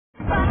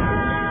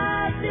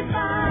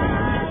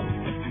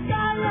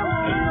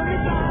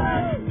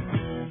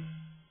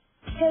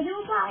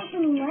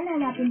kanina,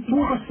 lalapin sila.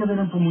 Bukas ka na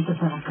lang pumunta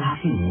sa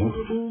klase mo.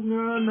 Oo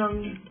nga, ng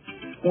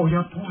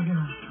poya-poya.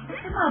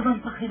 Mabang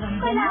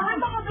pakiramdam. Kailangan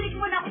makabalik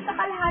mo na ako sa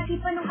kalahati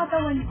pa ng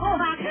katawan ko.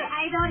 Bakit?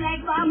 I don't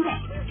like bombs.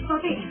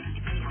 Sophie,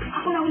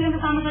 ako na ulit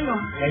nasama sa'yo.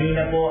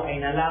 Kanina po ay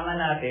nalaman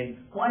natin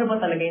kung ano ba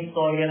talaga yung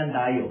storya ng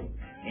Dayo.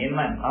 Ngayon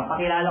man,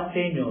 papakilala ko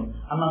sa inyo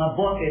ang mga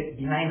bosses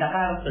behind the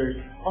characters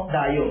of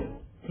Dayo.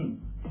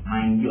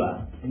 Mind you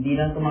hindi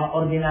lang itong mga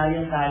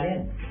ordinaryong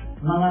talent.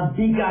 Mga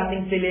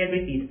bigating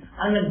celebrities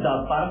ang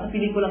nag-dub para sa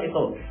pelikulang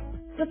ito.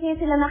 Gusto niyo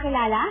sila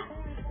makilala?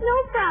 No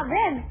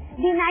problem.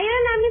 Dinayo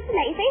na namin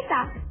sila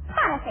isa-isa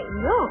para sa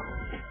inyo.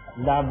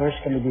 Lovers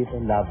kami dito,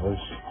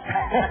 lovers.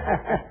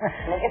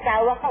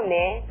 Mag-asawa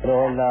kami.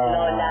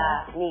 Lola,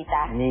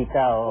 Nita.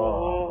 Nita,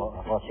 oo.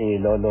 Ako si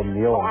Lolo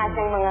Myong. Kung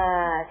ating mga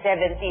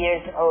 70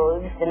 years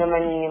old, ito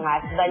naman yung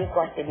husband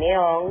ko, si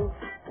Myong,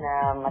 na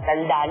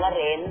matanda na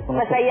rin.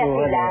 Masaya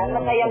sila,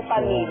 masayang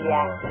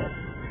pamilya.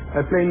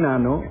 I play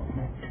Nano.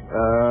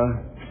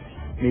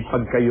 May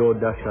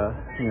pagkayoda siya.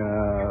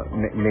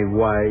 May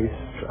wise.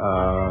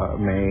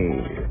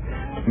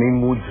 May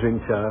moods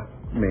rin siya.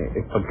 May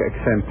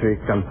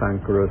pagka-eccentric,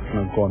 cantankerous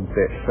ng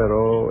konti.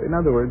 Pero, in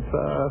other words,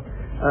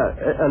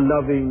 a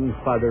loving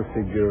father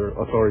figure,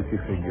 authority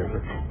figure.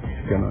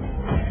 Ganon.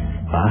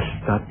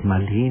 Basta't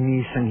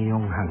malinis ang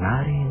iyong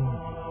hangarin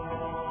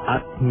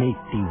at may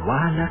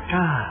tiwala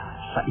ka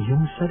sa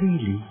iyong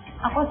sarili.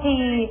 Ako si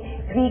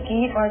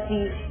Vicky or si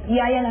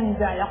Yaya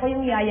Langal. Ako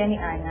yung yaya ni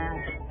Ana.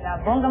 Na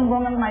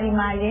bonggang-bonggang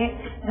mali-mali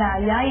na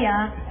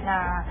yaya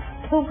na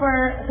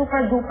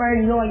super-duper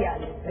loyal.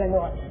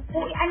 Ganon.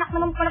 Uy, anak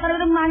naman pala ka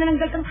ng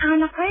manananggal kang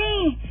anak ka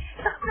eh.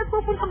 Saka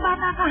nagpupuntang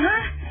bata ka, ha?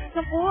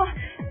 Naku,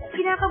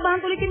 kinakabahan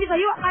tuloy kami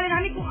sa'yo. Akala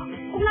namin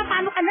kung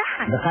napano ka na.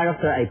 The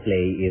character I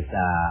play is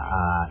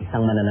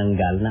isang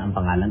manananggal na ang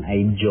pangalan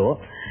ay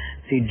Jo.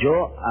 Si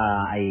Jo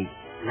ay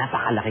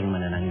napakalaking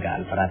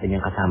manananggal. Parati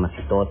niyang kasama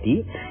si Toti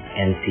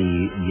and si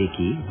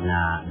Vicky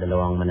na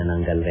dalawang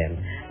manananggal rin.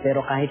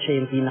 Pero kahit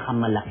siya yung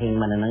pinakamalaking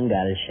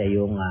manananggal, siya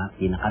yung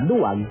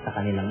pinakaduwag sa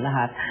kanilang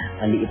lahat.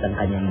 Maliit ang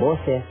kanyang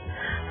boses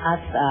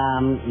at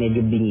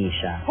medyo bingi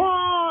siya.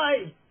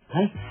 Hoy!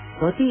 Ay,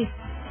 Toti,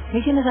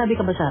 may sinasabi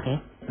ka ba sa akin?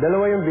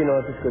 Dalawa yung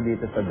binotis ko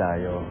dito sa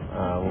Dayo.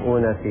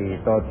 Una si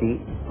Toti,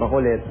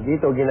 makulit.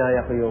 Dito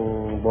ginaya ko yung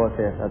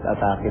boses at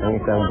atake ng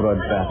isang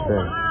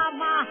broadcaster.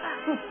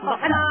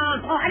 Baka na!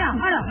 Baka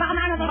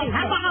na, Toti?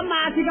 Baka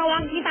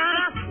masigawan kita!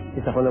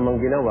 Isa ko namang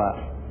ginawa,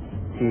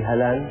 si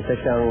Halan, isa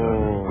siyang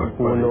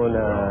puno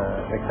na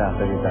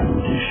nagsasalita.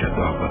 Hindi siya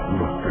dapat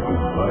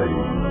magtagumpay.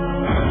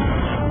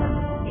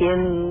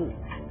 In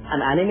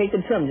an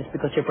animated film, just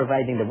because you're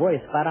providing the voice,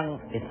 parang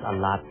it's a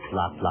lot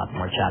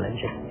more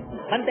challenging.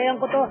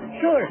 Pantayan ko to.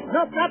 Sure.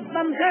 No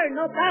problem, sir.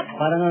 No problem.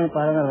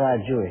 Parang na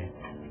radyo eh.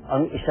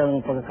 Ang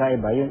isang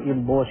pagkakaiba,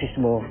 yung boses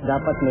mo,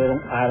 dapat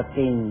mayroong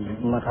arting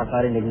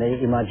makakarinig na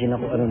i-imagine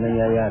ako ano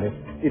nangyayari.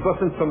 It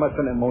wasn't so much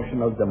an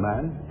emotional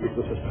demand. It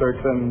was a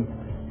certain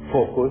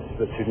focus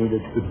that you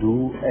needed to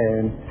do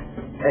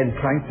and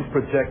trying to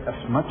project as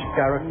much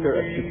character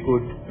as you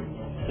could.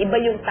 Iba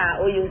yung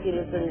tao yung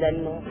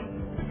sinusundan mo.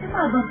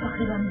 Mabang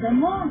pakiramdam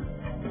mo.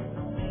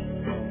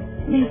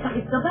 May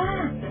sakit ka ba?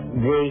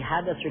 They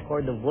had us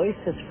record the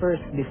voices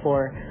first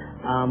before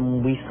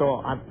we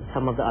saw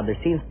some of the other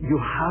scenes. You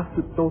have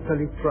to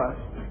totally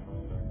trust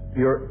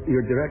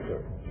your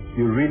director.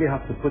 You really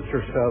have to put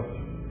yourself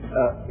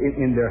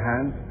in their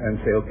hands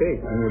and say, okay,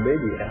 I'm your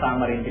baby.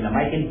 Kasama rin sila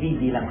Michael V.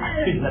 bilang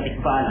active na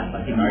tikbalang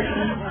pati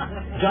Marcy,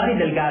 Johnny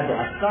Delgado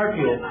at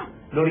Scarpio,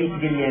 Loris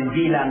Guillen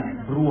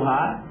bilang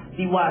Bruja,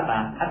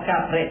 Diwata at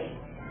Capres.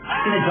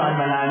 Sina John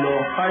Manalo,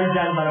 Carl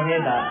Jan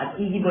Marameda at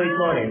Iggy Boy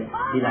Flores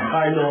bilang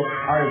Carlo,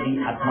 RV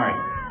at Mark.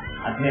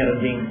 At meron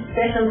ding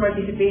special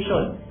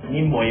participation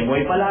ni Moy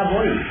Moy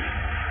Palaboy.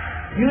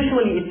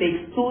 Usually, it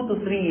takes 2 to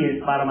 3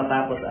 years para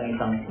matapos ang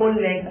isang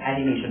full-length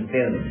animation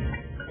film.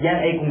 Yan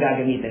ay kung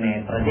gagamitin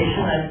na yung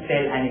traditional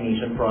cell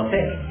animation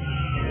process.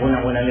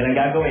 Unang-unang nilang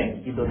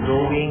gagawin,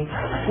 ito-drawing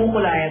at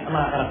kukulayan ang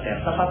mga karakter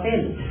sa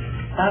papel.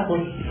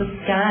 Tapos,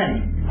 ito-scan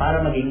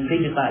para maging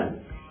digital.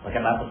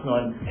 Pagkatapos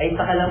nun, ay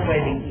saka lang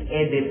pwedeng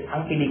i-edit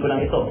ang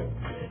pelikulang ito.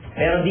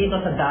 Pero dito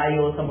sa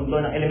Dayo, sa mundo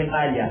ng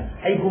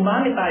Elementalya, ay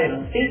gumamit tayo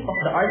ng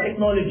state-of-the-art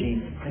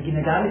technology na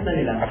ginagamit na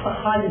nila sa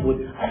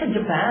Hollywood at sa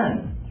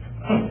Japan.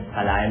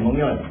 Kalayan mong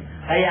yun.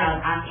 Kaya ang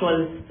actual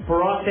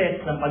process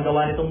ng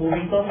paggawa nitong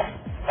movie to,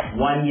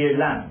 1 year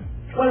lang.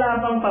 Wala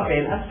pang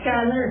papel at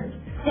scanner.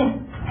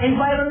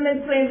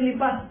 Environment friendly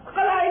pa.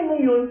 Kalayan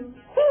mong yun.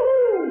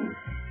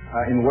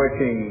 In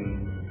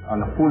working on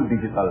a full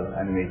digital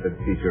animated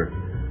feature,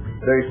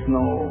 there is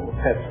no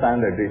set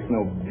standard, there is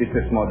no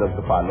business model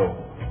to follow.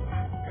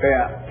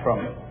 Kaya from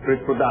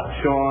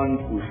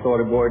pre-production to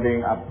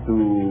storyboarding up to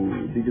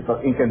digital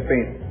ink and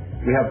paint,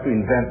 we have to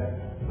invent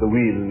the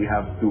wheel. We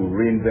have to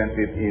reinvent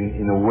it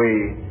in a way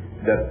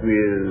that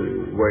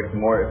will work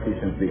more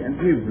efficiently. And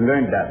we've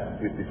learned that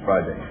with this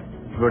project.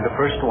 We're the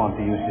first one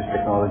to use this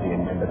technology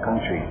in the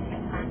country.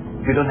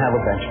 We don't have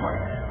a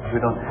benchmark. We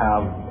don't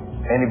have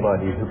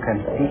anybody who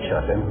can teach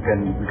us and who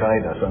can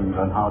guide us on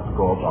how to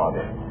go about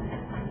it.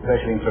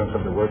 especially in terms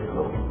of the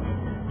workflow.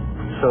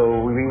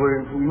 So we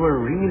were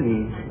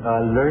really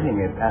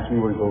learning it as we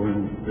were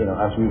going,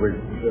 as we were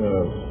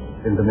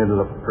in the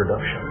middle of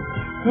production.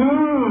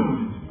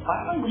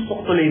 Parang gusto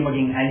ko tuloy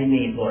maging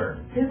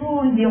animator.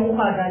 Pero hindi ako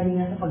kagaling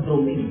nga sa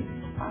pag-drawing.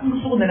 Parang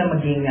gusto ko na lang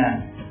maging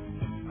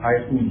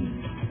cartoon.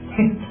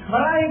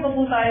 Marami pa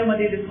po tayo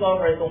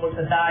madidiscover tungkol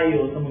sa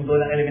Dayo sa mundo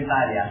ng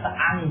elementarya sa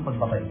aming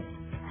pagbabalik.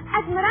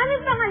 At marami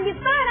pang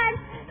haliparan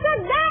sa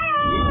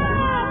Dayo!